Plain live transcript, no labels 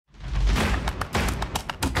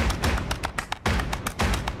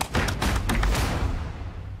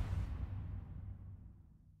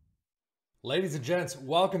Ladies and gents,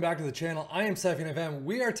 welcome back to the channel. I am Sefian FM.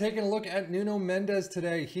 We are taking a look at Nuno Mendes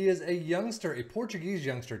today. He is a youngster, a Portuguese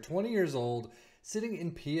youngster, 20 years old, sitting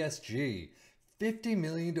in PSG. 50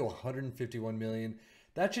 million to 151 million.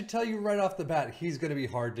 That should tell you right off the bat he's going to be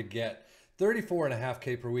hard to get.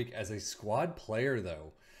 34.5K per week as a squad player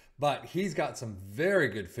though. But he's got some very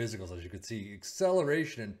good physicals, as you can see.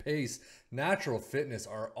 Acceleration and pace, natural fitness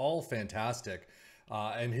are all fantastic.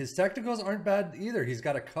 And his technicals aren't bad either. He's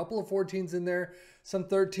got a couple of 14s in there, some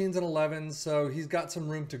 13s and 11s, so he's got some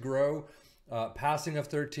room to grow. Passing of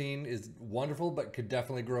 13 is wonderful, but could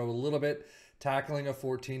definitely grow a little bit. Tackling of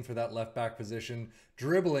 14 for that left back position.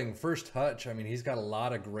 Dribbling, first touch, I mean, he's got a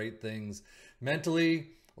lot of great things.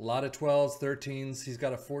 Mentally, a lot of 12s, 13s. He's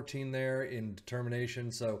got a 14 there in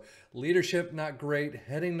determination. So leadership, not great.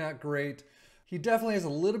 Heading, not great. He definitely has a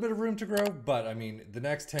little bit of room to grow, but I mean, the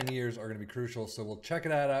next 10 years are going to be crucial. So we'll check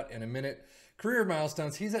it out in a minute. Career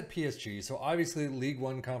milestones. He's at PSG. So obviously League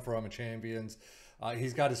One Conference Champions.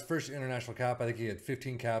 He's got his first international cap. I think he had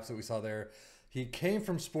 15 caps that we saw there. He came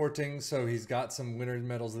from Sporting, so he's got some winners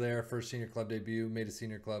medals there. First senior club debut, made a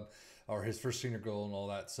senior club, or his first senior goal and all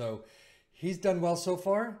that. So he's done well so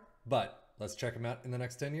far, but let's check him out in the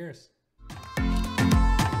next 10 years.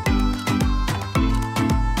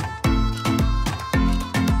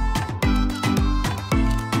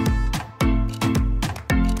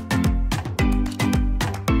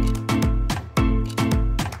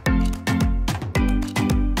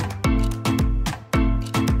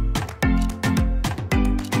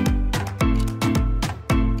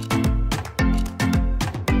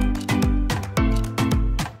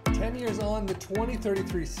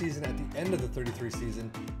 2033 season, at the end of the 33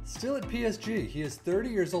 season, still at PSG. He is 30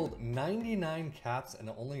 years old, 99 caps, and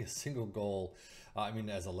only a single goal. I mean,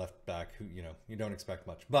 as a left back, who, you don't expect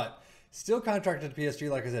much, but still contracted to PSG.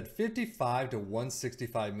 Like I said, 55 to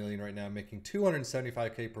 165 million right now, making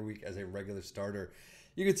 275K per week as a regular starter.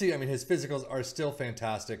 You can see, I mean, his physicals are still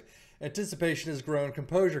fantastic. Anticipation has grown.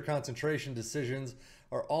 Composure, concentration, decisions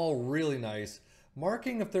are all really nice.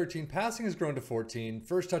 Marking of 13, passing has grown to 14,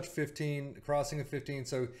 first touch 15, crossing of 15,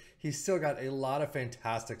 so he's still got a lot of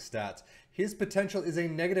fantastic stats. His potential is a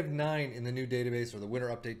 -9 in the new database, or the winter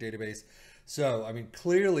update database. So, I mean,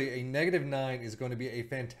 clearly a -9 is going to be a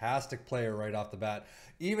fantastic player right off the bat.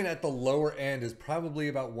 Even at the lower end is probably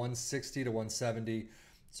about 160 to 170.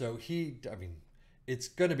 So I mean, it's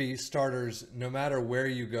going to be starters no matter where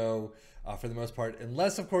you go for the most part,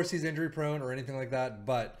 unless of course he's injury prone or anything like that.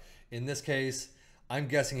 But in this case, I'm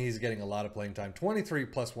guessing he's getting a lot of playing time. 23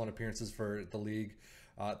 plus 1 appearances for the league,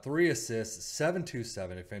 3 assists,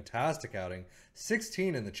 727, a fantastic outing,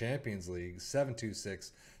 16 in the Champions League,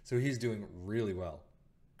 726. So he's doing really well.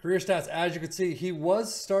 Career stats, as you can see, he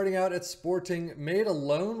was starting out at Sporting, made a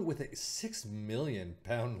loan with a £6 million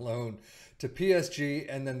loan to PSG,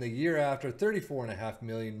 and then the year after, 34.5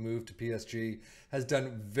 million moved to PSG, has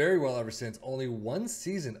done very well ever since. Only one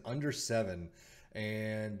season under 7.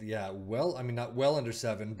 And yeah, well, I mean, not well under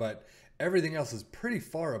 7, but everything else is pretty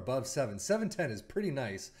far above 7. 710 is pretty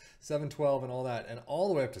nice. 712 and all that, and all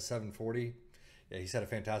the way up to 740. Yeah, he's had a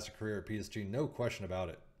fantastic career at PSG, no question about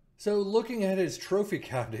it. So looking at his trophy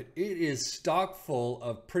cabinet, it is stock full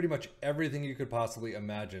of pretty much everything you could possibly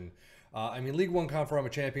imagine. I mean, League One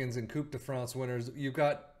Conference Champions and Coupe de France winners. You've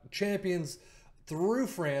got champions through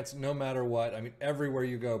France, no matter what. I mean, everywhere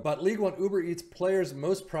you go. But League One Uber Eats Players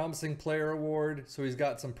Most Promising Player Award. So he's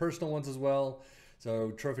got some personal ones as well.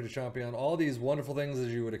 So Trophy de Champion, all these wonderful things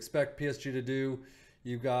as you would expect PSG to do.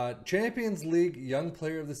 You've got Champions League Young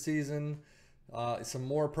Player of the Season, some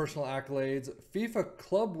more personal accolades, FIFA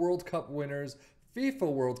Club World Cup winners,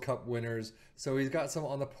 FIFA World Cup winners. So he's got some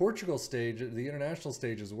on the Portugal stage, the international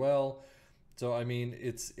stage as well. So, I mean,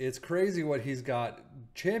 it's crazy what he's got.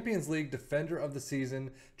 Champions League Defender of the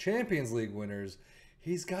Season, Champions League winners.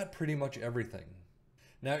 He's got pretty much everything.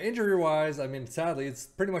 Now, injury-wise, I mean, sadly, it's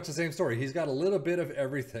pretty much the same story. He's got a little bit of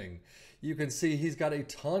everything. You can see he's got a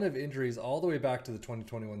ton of injuries all the way back to the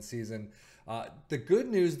 2021 season. The good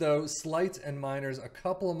news, though, slights and minors, a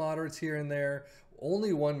couple of moderates here and there,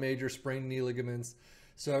 only one major sprained knee ligaments.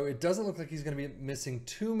 So it doesn't look like he's going to be missing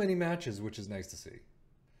too many matches, which is nice to see.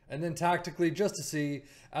 And then tactically, just to see,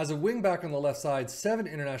 as a wingback on the left side, 7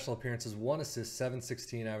 international appearances, 1 assist,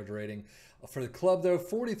 716 average rating. For the club, though,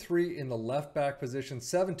 43 in the left back position,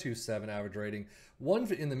 727 average rating.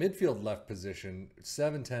 1 in the midfield left position,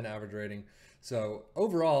 710 average rating. So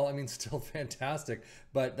overall, I mean, still fantastic.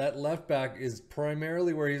 But that left back is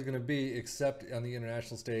primarily where he's going to be, except on the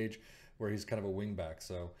international stage, where he's kind of a wingback.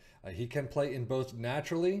 So he can play in both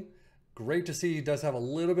naturally. Great to see he does have a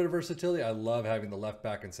little bit of versatility. I love having the left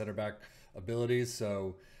back and center back abilities.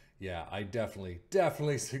 So Yeah, I definitely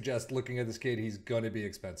suggest looking at this kid. He's going to be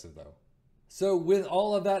expensive though. So with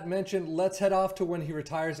all of that mentioned, let's head off to when he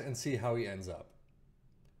retires and see how he ends up.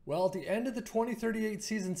 Well, at the end of the 2038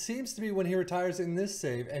 season seems to be when he retires in this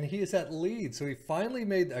save, and he is at Leeds. So he finally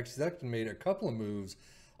made, actually he's made a couple of moves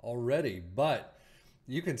already, but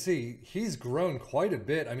you can see he's grown quite a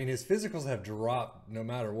bit. I mean, his physicals have dropped no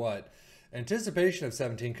matter what. Anticipation of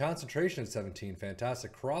 17, concentration of 17,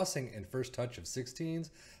 fantastic. Crossing and first touch of 16s,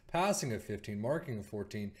 passing of 15, marking of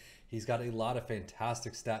 14. He's got a lot of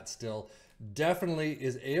fantastic stats still. Definitely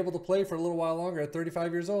is able to play for a little while longer at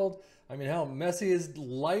 35 years old. I mean, hell, Messi is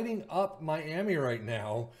lighting up Miami right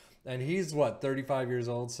now, and he's, what, 35 years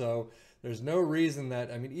old? So there's no reason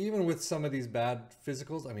that, I mean, even with some of these bad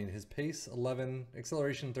physicals, I mean, his pace, 11,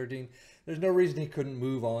 acceleration, 13, there's no reason he couldn't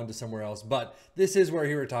move on to somewhere else. But this is where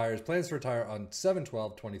he retires, plans to retire on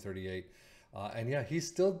 7/12/2038. And yeah, he's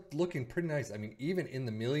still looking pretty nice. I mean, even in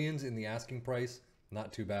the millions in the asking price,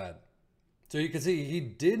 not too bad. So you can see he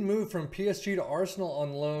did move from PSG to Arsenal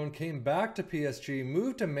on loan, came back to PSG,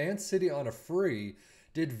 moved to Man City on a free,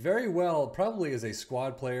 did very well, probably as a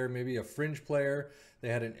squad player, maybe a fringe player. They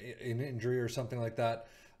had an injury or something like that.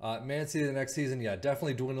 Man City the next season, yeah,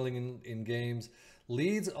 definitely dwindling in games.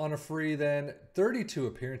 Leeds on a free then, 32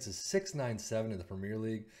 appearances, 697 in the Premier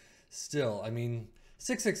League. Still, I mean,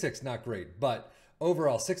 666, not great, but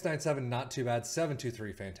overall, 697, not too bad,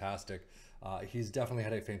 723, fantastic. He's definitely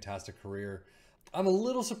had a fantastic career. I'm a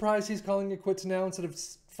little surprised he's calling it quits now instead of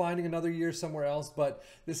finding another year somewhere else, but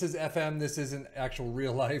this is FM. This isn't actual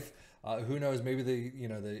real life. Who knows? Maybe the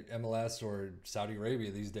MLS or Saudi Arabia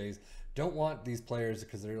these days don't want these players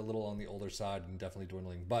because they're a little on the older side and definitely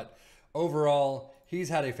dwindling. But overall, he's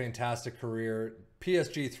had a fantastic career.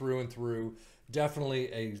 PSG through and through.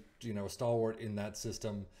 Definitely a stalwart in that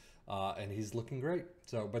system. And he's looking great.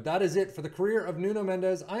 So, but that is it for the career of Nuno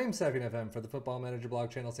Mendes. I am Sefian FM for the Football Manager blog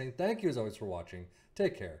channel saying thank you as always for watching.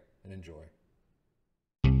 Take care and enjoy.